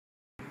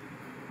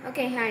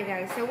Okay, hi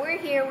guys. So we're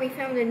here. We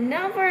found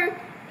another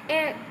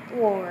ant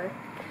war.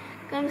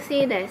 Come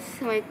see this.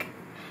 I'm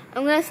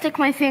gonna stick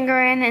my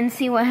finger in and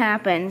see what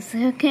happens.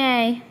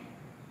 Okay.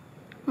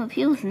 Well, it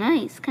feels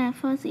nice. Kind of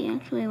fuzzy,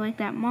 actually, like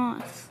that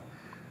moss.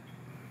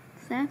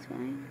 So that's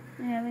why.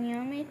 Do you have any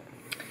on me?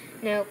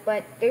 No,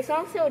 but there's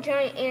also a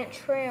giant ant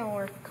trail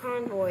or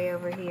convoy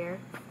over here.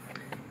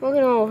 Look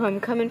at all of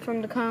them coming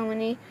from the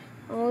colony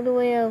all the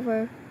way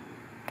over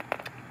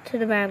to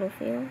the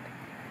battlefield.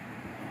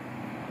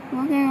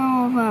 Look at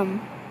all of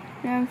them.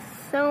 There's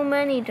so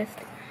many just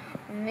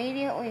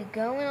immediately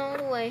going all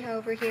the way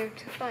over here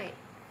to fight.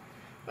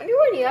 Wonder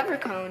where the other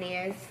colony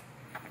is.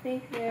 I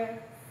think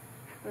they're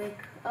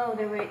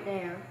they're right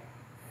there.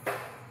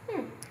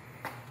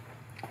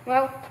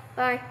 Well,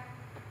 bye.